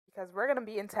because we're going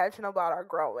to be intentional about our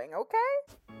growing, okay?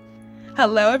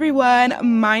 Hello, everyone.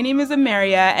 My name is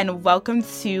Amaria, and welcome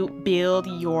to Build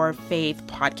Your Faith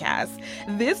podcast.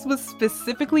 This was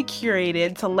specifically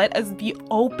curated to let us be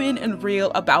open and real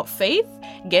about faith,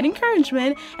 get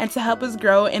encouragement, and to help us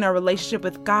grow in our relationship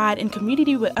with God and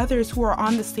community with others who are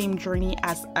on the same journey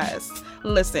as us.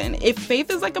 Listen, if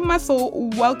faith is like a muscle,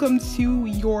 welcome to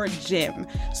your gym.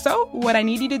 So what I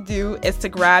need you to do is to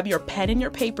grab your pen and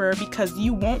your paper because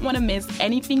you won't want to miss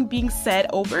anything being said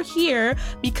over here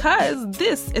because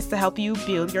this is to help you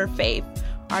build your faith.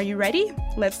 Are you ready?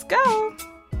 Let's go.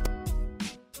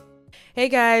 Hey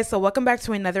guys, so welcome back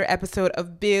to another episode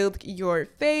of Build Your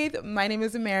Faith. My name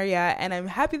is Amaria, and I'm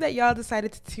happy that y'all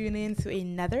decided to tune in to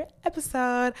another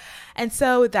episode. And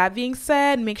so with that being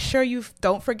said, make sure you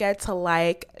don't forget to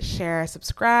like, share,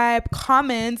 subscribe,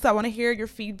 comment. I want to hear your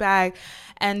feedback,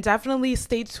 and definitely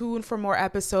stay tuned for more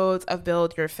episodes of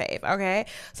Build Your Faith, okay?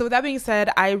 So with that being said,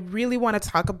 I really want to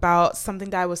talk about something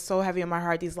that was so heavy on my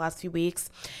heart these last few weeks.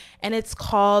 And it's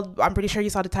called, I'm pretty sure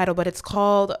you saw the title, but it's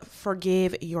called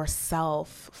Forgive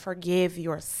Yourself. Forgive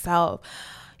yourself.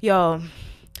 Yo,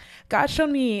 God showed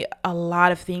me a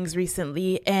lot of things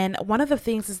recently. And one of the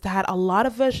things is that a lot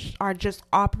of us are just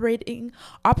operating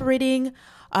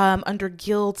under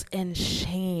guilt and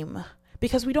shame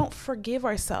because we don't forgive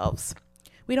ourselves.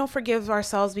 We don't forgive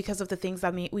ourselves because of the things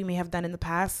that we may have done in the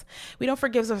past. We don't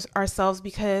forgive ourselves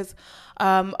because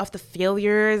of the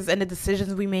failures and the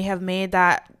decisions we may have made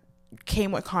that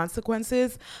came with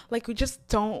consequences. Like, we just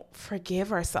don't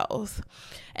forgive ourselves.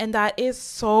 And that is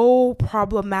so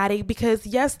problematic because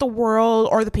yes, the world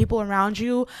or the people around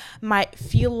you might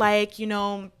feel like, you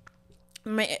don't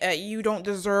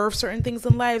deserve certain things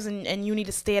in lives and you need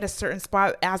to stay at a certain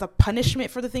spot as a punishment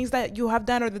for the things that you have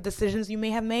done or the decisions you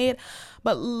may have made.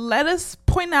 But let us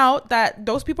point out that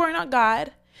those people are not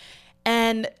God.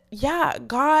 And yeah,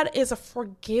 God is a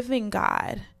forgiving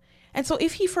God. And so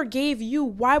if he forgave you,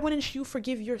 why wouldn't you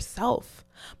forgive yourself?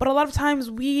 But a lot of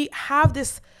times we have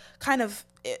this kind of,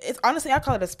 it's honestly, I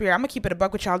call it a spirit. I'm gonna keep it a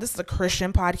buck with y'all. This is a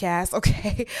Christian podcast,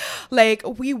 okay? Like,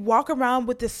 we walk around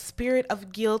with this spirit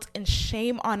of guilt and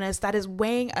shame on us that is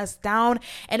weighing us down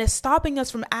and is stopping us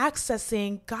from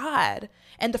accessing God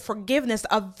and the forgiveness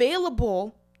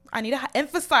available. I need to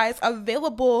emphasize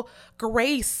available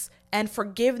grace and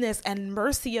forgiveness and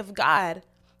mercy of God.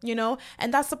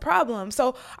 And that's the problem.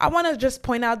 So I want to just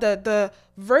point out the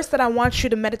verse that I want you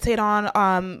to meditate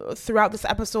on throughout this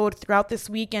episode, throughout this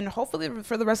week, and hopefully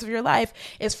for the rest of your life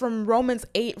is from Romans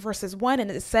 8 verses 1. And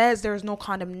it says there is no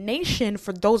condemnation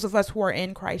for those of us who are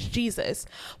in Christ Jesus,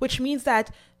 which means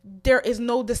that there is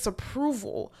no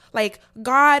disapproval. Like,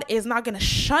 God is not going to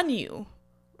shun you.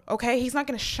 Okay. He's not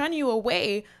going to shun you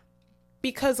away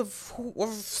because of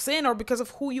sin or because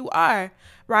of who you are.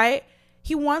 Right.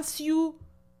 He wants you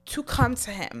to come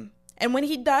to him. And when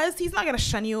he does, he's not going to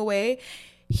shun you away.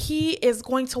 He is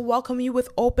going to welcome you with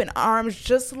open arms,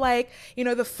 just like,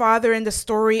 the father in the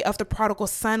story of the prodigal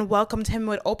son welcomed him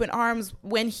with open arms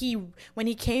when he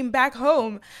came back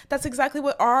home. That's exactly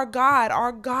what our God,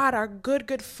 our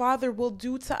good Father will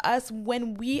do to us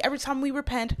every time we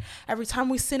repent, every time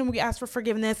we sin and we ask for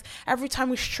forgiveness, every time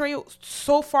we stray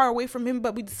so far away from him,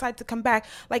 but we decide to come back.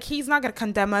 Like, he's not going to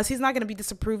condemn us. He's not going to be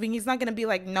disapproving. He's not going to be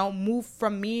like, no, move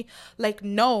from me. Like,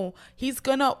 no, he's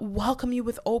going to welcome you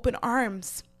with open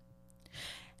arms.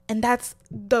 And that's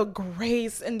the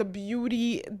grace and the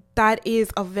beauty that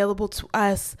is available to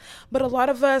us. But a lot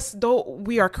of us, though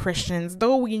we are Christians,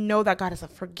 though we know that God is a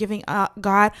forgiving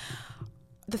God,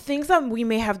 the things that we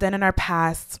may have done in our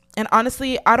past, and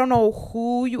honestly, I don't know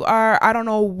who you are. I don't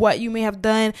know what you may have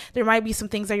done. There might be some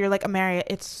things that you're like, Amaria,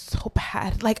 it's so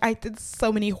bad. Like, I did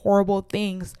so many horrible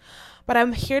things. But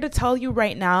I'm here to tell you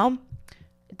right now,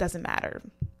 it doesn't matter.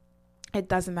 It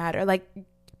doesn't matter. Like,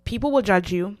 people will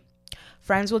judge you.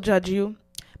 Friends will judge you.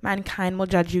 Mankind will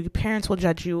judge you. Parents will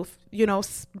judge you.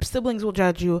 Siblings will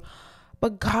judge you.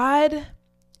 But God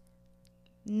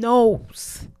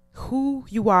knows who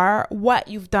you are, what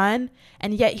you've done,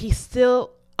 and yet he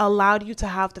still allowed you to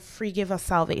have the free gift of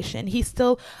salvation. He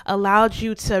still allowed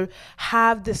you to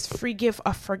have this free gift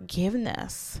of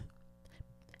forgiveness.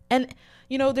 And,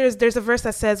 there's a verse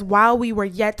that says, while we were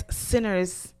yet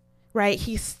sinners, right?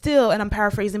 He still, and I'm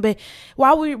paraphrasing, but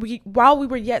while we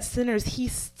were yet sinners, he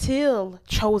still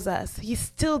chose us. He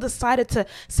still decided to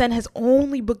send his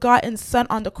only begotten son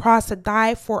on the cross to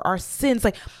die for our sins.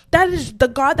 Like, that is the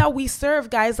God that we serve,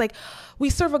 guys. Like, we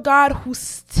serve a God who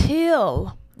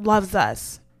still loves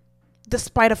us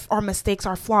despite of our mistakes,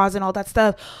 our flaws, and all that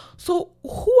stuff. So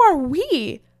who are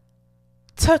we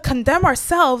to condemn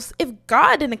ourselves if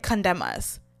God didn't condemn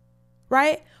us,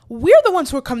 right? we're the ones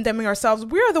who are condemning ourselves.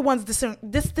 We're the ones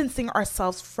distancing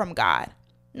ourselves from God,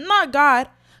 not God.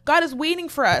 God is waiting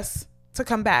for us to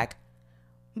come back.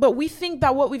 But we think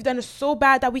that what we've done is so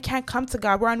bad that we can't come to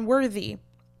God. We're unworthy.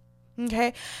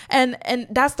 Okay. And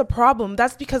that's the problem.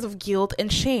 That's because of guilt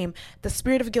and shame. The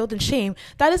spirit of guilt and shame.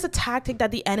 That is a tactic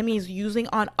that the enemy is using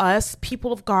on us,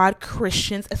 people of God,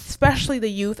 Christians, especially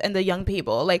the youth and the young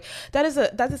people. Like that is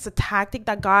a tactic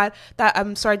that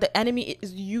the enemy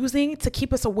is using to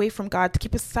keep us away from God, to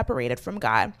keep us separated from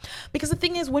God. Because the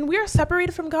thing is, when we are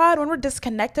separated from God, when we're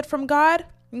disconnected from God,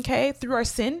 okay, through our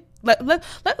sin,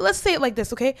 let's say it like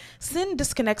this, okay? Sin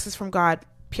disconnects us from God,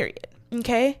 period.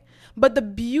 Okay? But the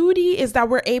beauty is that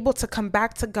we're able to come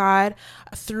back to God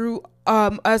through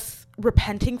us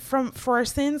repenting for our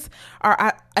sins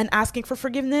and asking for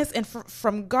forgiveness, and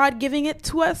from God giving it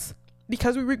to us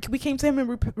because we came to him and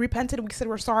repented. We said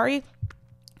we're sorry.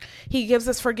 He gives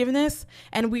us forgiveness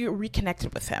and we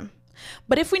reconnected with him.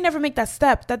 But if we never make that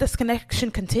step, that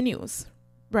disconnection continues,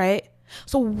 right?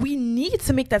 So we need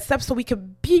to make that step so we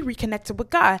could be reconnected with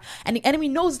God. And the enemy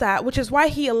knows that, which is why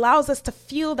he allows us to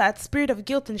feel that spirit of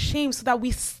guilt and shame so that we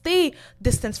stay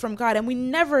distanced from God and we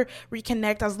never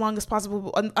reconnect as long as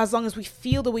possible, as long as we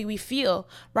feel the way we feel,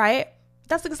 right?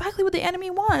 That's exactly what the enemy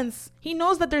wants. He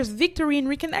knows that there's victory in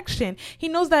reconnection. He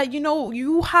knows that,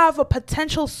 you have a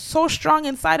potential so strong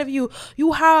inside of you.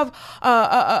 You have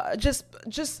just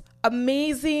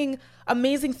amazing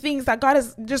things that God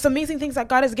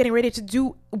is getting ready to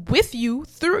do with you,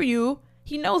 through you.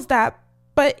 He knows that.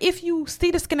 But if you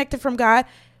stay disconnected from God,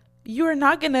 you're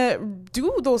not going to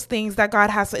do those things that God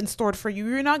has in store for you.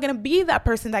 You're not going to be that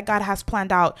person that God has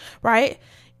planned out, right?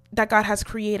 That God has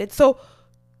created. So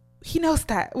he knows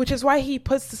that, which is why he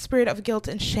puts the spirit of guilt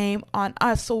and shame on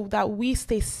us so that we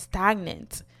stay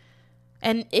stagnant.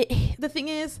 And the thing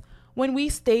is, when we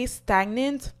stay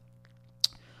stagnant,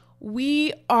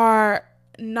 we are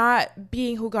not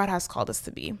being who God has called us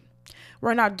to be.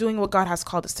 We're not doing what God has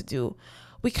called us to do.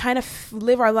 We kind of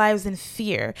live our lives in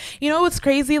fear. What's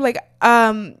crazy?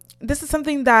 This is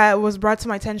something that was brought to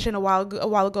my attention a while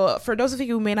ago. For those of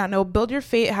you who may not know, Build Your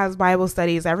Faith has Bible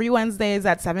studies every Wednesdays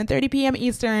at 7:30 p.m.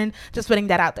 Eastern. Just putting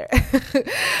that out there.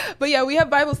 But yeah, we have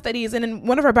Bible studies. And in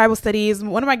one of our Bible studies,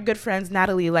 one of my good friends,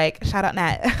 Natalie, shout out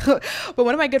Nat. But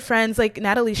one of my good friends,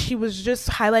 Natalie, she was just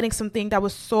highlighting something that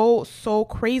was so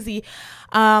crazy.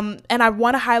 And I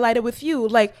want to highlight it with you.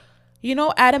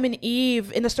 Adam and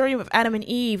Eve, in the story of Adam and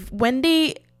Eve, when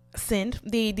they sinned,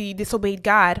 they disobeyed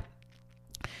God.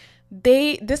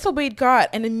 They disobeyed God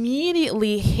and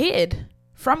immediately hid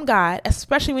from God,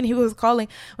 especially when he was calling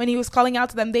out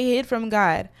to them. They hid from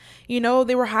God. They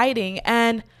were hiding,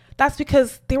 and that's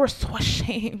because they were so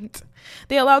ashamed.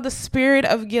 They allowed the spirit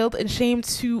of guilt and shame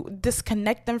to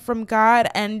disconnect them from God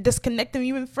and disconnect them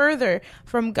even further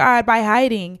from God by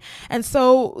hiding. And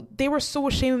so they were so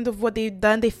ashamed of what they'd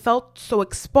done. They felt so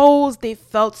exposed. They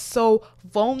felt so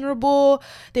vulnerable.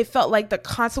 They felt like the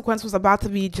consequence was about to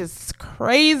be just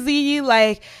crazy, and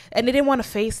they didn't want to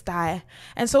face that.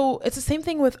 And so it's the same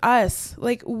thing with us.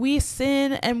 We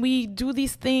sin and we do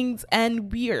these things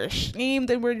and we are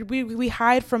ashamed and we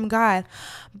hide from God.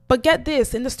 But get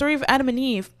this, in the story of Adam and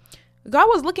Eve, God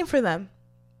was looking for them.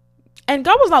 And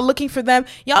God was not looking for them.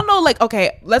 Y'all know,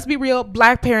 okay, let's be real.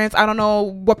 Black parents, I don't know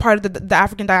what part of the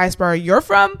African diaspora you're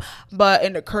from, but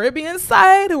in the Caribbean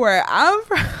side where I'm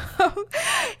from,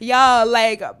 y'all,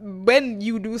 when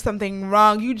you do something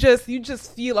wrong, you just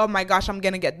feel, oh my gosh, I'm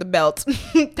going to get the belt.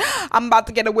 I'm about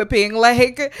to get a whipping.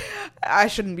 I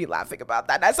shouldn't be laughing about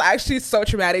that. That's actually so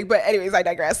traumatic. But anyways, I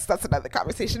digress. That's another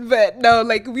conversation. But no,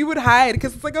 we would hide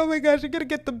because it's oh my gosh, you're going to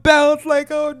get the belt.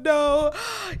 Oh no.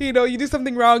 You do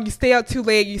something wrong. You stay out too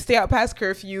late, you stay out past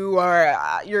curfew, or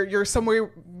you're somewhere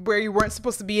where you weren't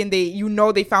supposed to be and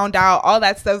they found out, all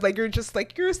that stuff.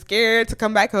 You're scared to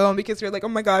come back home because you're oh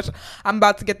my gosh, I'm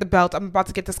about to get the belt, I'm about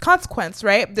to get this consequence,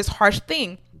 right? This harsh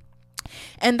thing.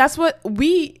 And that's what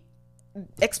we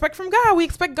expect from God. We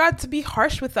expect God to be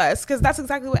harsh with us because that's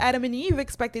exactly what Adam and Eve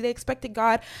expected. They expected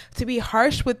God to be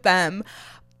harsh with them.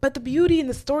 But the beauty in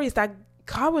the story is that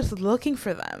God was looking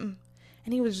for them,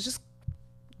 and he was just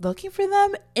looking for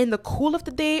them in the cool of the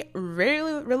day,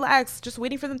 really relaxed, just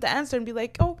waiting for them to answer and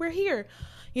be oh, we're here.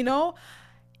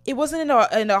 It wasn't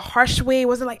in a harsh way. It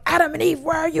wasn't Adam and Eve,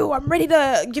 where are you? I'm ready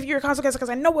to give you your consequences because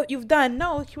I know what you've done.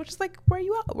 No, he was just where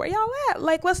you at? Where y'all at?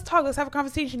 Let's talk. Let's have a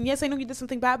conversation. Yes, I know you did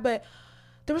something bad, but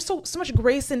there was so much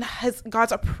grace in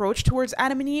God's approach towards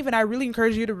Adam and Eve, and I really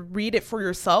encourage you to read it for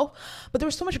yourself. But there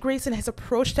was so much grace in his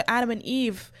approach to Adam and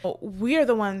Eve. We are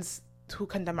the ones who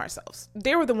condemn ourselves.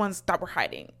 They were the ones that were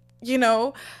hiding.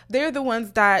 They're the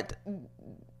ones that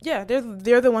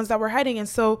they're the ones that we're hiding. And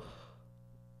so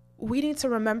we need to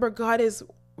remember God is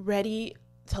ready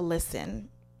to listen,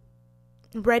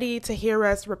 ready to hear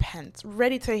us repent,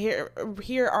 ready to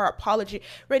hear our apology,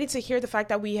 ready to hear the fact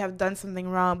that we have done something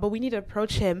wrong. But we need to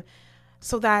approach him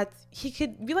so that he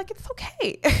could be like, it's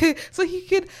okay. So he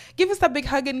could give us that big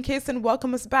hug and kiss and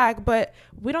welcome us back. But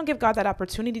we don't give God that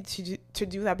opportunity to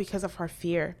do that because of our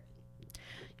fear.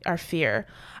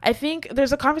 I think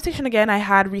there's a conversation again I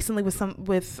had recently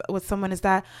with someone, is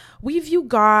that we view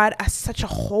God as such a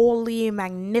holy,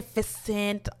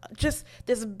 magnificent, just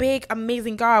this big,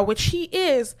 amazing God, which he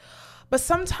is. But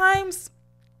sometimes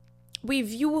we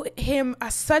view him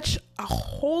as such a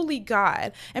holy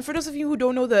God. And for those of you who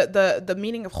don't know the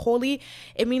meaning of holy,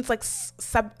 it means like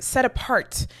set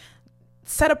apart,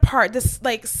 this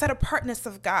like set apartness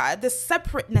of God, this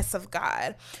separateness of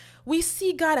God. We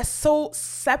see God as so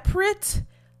separate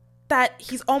that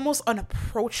he's almost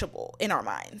unapproachable in our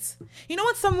minds. You know,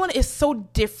 when someone is so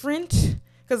different,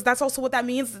 because that's also what that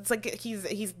means. It's like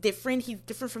he's different. He's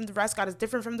different from the rest. God is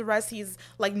different from the rest. He's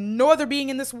like no other being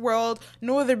in this world,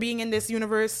 no other being in this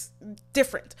universe,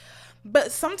 different.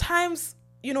 But sometimes,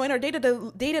 you know, in our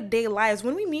day-to-day lives,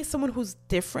 when we meet someone who's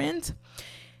different,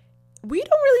 we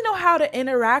don't really know how to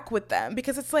interact with them,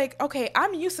 because it's like, okay,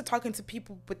 I'm used to talking to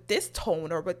people with this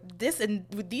tone or with this and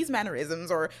with these mannerisms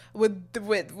or with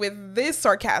this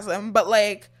sarcasm, but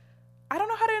like, I don't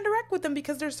know how to interact with them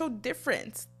because they're so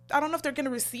different. I don't know if they're going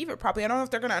to receive it properly. I don't know if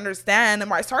they're going to understand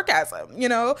my sarcasm, you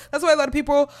know? That's why a lot of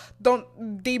people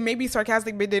they may be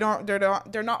sarcastic, but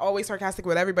they're not always sarcastic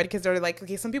with everybody, because they're like,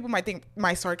 okay, some people might think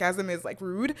my sarcasm is like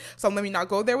rude, so let me not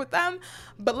go there with them.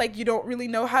 But like, you don't really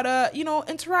know how to, you know,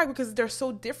 interact because they're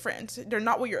so different. They're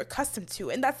not what you're accustomed to.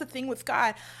 And that's the thing with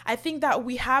God. I think that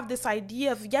we have this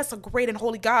idea of, yes, a great and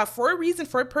holy God for a reason,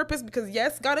 for a purpose, because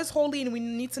yes, God is holy, and we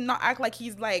need to not act like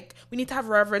he's like, we need to have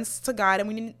reverence to God, and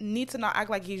we need to not act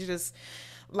like he's just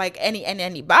like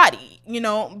anybody, you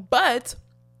know. But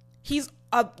he's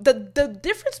the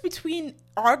difference between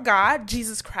our God,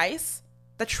 Jesus Christ,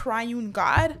 the triune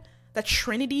God, the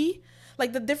Trinity,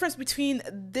 like the difference between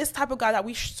this type of God that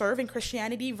we serve in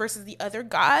Christianity versus the other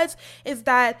gods is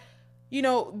that, you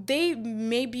know, they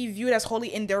may be viewed as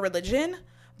holy in their religion,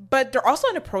 but they're also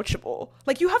unapproachable.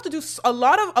 Like, you have to do a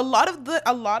lot of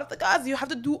the gods. You have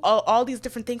to do all these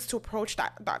different things to approach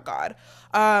that God.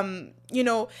 You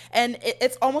know, and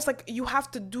it's almost like you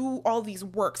have to do all these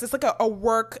works. It's like a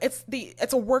work. It's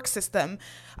a work system,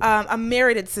 a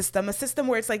merited system, a system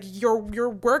where it's like your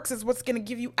works is what's going to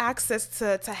give you access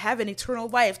to heaven, eternal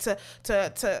life, to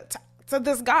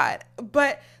this God.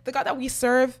 But the God that we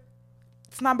serve,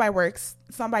 it's not by works.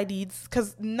 It's not by deeds,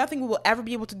 because nothing we will ever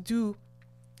be able to do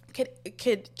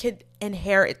could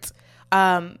inherit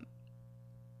and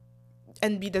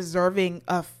be deserving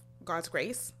of God's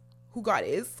grace, who God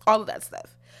is, all of that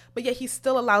stuff. But yet he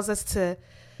still allows us to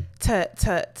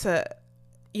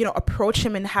you know, approach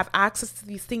him and have access to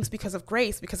these things because of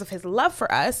grace, because of his love for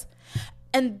us,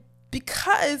 and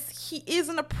because he is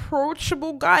an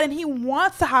approachable God and he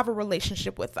wants to have a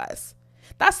relationship with us.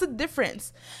 That's the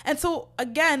difference. And so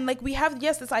again, like, we have,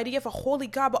 yes, this idea of a holy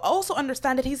God, but also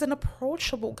understand that he's an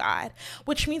approachable God,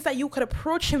 which means that you could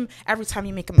approach him every time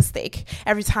you make a mistake,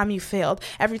 every time you failed,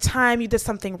 every time you did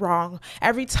something wrong,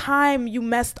 every time you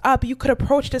messed up. You could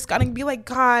approach this God and be like,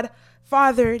 God,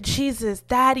 Father, Jesus,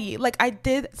 Daddy, like, I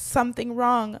did something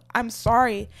wrong. I'm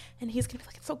sorry. And he's gonna be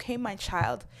like, it's okay, my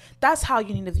child. That's how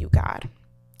you need to view God.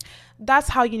 That's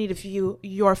how you need to view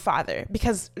your Father,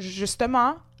 because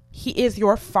justement, he is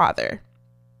your Father.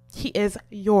 He is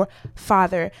your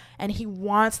Father, and he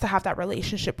wants to have that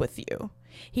relationship with you.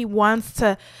 He wants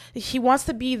to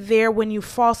be there when you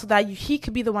fall, so that he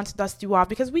could be the one to dust you off,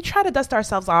 because we try to dust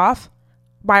ourselves off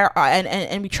by our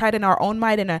and we try it in our own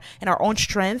might and in our own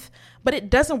strength, but it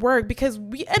doesn't work, because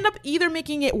we end up either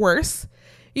making it worse.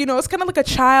 You know, it's kind of like a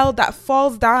child that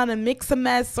falls down and makes a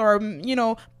mess, or, you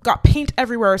know, got paint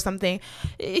everywhere or something.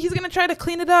 He's going to try to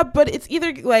clean it up, but it's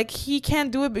either like he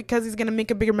can't do it because he's going to make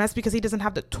a bigger mess because he doesn't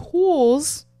have the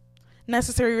tools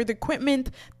necessary or the equipment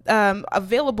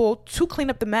available to clean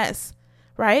up the mess,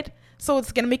 right? So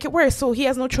it's going to make it worse. So he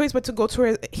has no choice but to go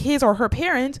to his or her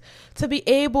parent to be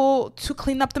able to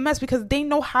clean up the mess, because they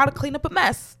know how to clean up a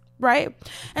mess, right?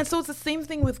 And so it's the same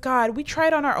thing with God. We try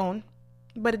it on our own,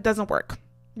 but it doesn't work,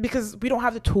 because we don't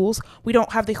have the tools, we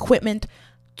don't have the equipment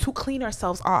to clean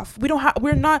ourselves off.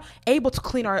 We're not able to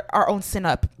clean our own sin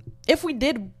up. If we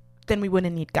did, then we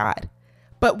wouldn't need God.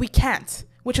 But we can't,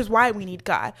 which is why we need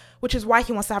God, which is why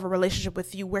he wants to have a relationship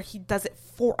with you where he does it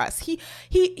for us.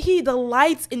 He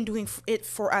delights in doing it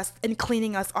for us and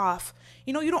cleaning us off.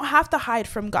 You know, you don't have to hide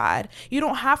from God. You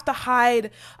don't have to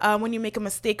hide when you make a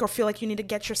mistake or feel like you need to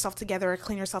get yourself together or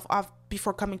clean yourself off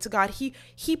before coming to God. He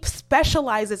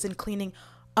specializes in cleaning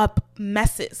up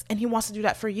messes, and he wants to do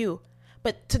that for you.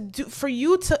 But for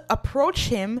you to approach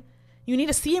him, you need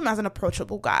to see him as an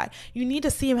approachable God. You need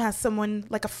to see him as someone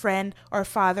like a friend or a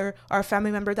father or a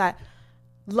family member that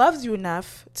loves you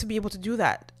enough to be able to do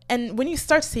that. And when you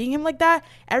start seeing him like that,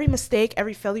 every mistake,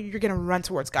 every failure, you're going to run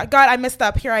towards God. God, I messed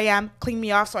up. Here I am. Clean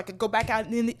me off so I could go back out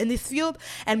in this field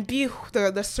and be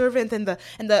the servant and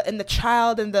the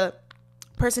child and the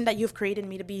person that you've created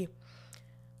me to be.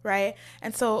 Right?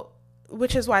 And so,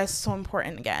 which is why it's so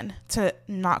important, again, to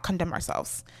not condemn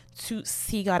ourselves, to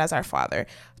see God as our Father,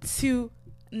 to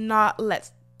not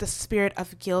let the spirit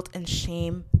of guilt and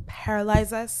shame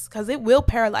paralyze us, because it will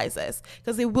paralyze us,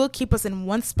 because it will keep us in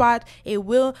one spot. It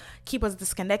will keep us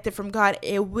disconnected from God.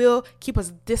 It will keep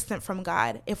us distant from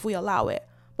God if we allow it.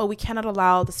 But we cannot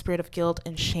allow the spirit of guilt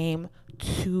and shame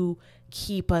to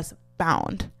keep us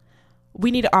bound. We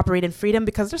need to operate in freedom,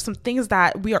 because there's some things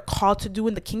that we are called to do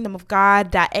in the kingdom of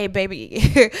God that, hey, baby,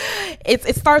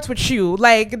 it starts with you.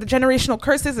 Like the generational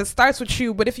curses, it starts with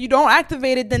you. But if you don't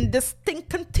activate it, then this thing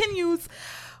continues.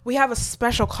 We have a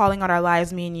special calling on our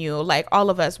lives, me and you, like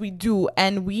all of us, we do.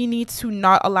 And we need to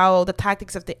not allow the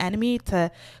tactics of the enemy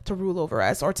to rule over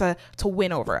us or to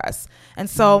win over us. And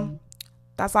so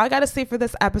that's all I got to say for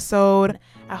this episode.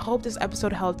 I hope this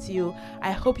episode helped you.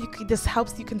 I hope this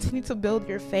helps you continue to build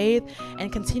your faith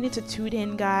and continue to tune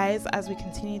in, guys, as we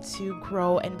continue to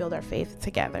grow and build our faith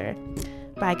together.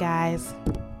 Bye, guys.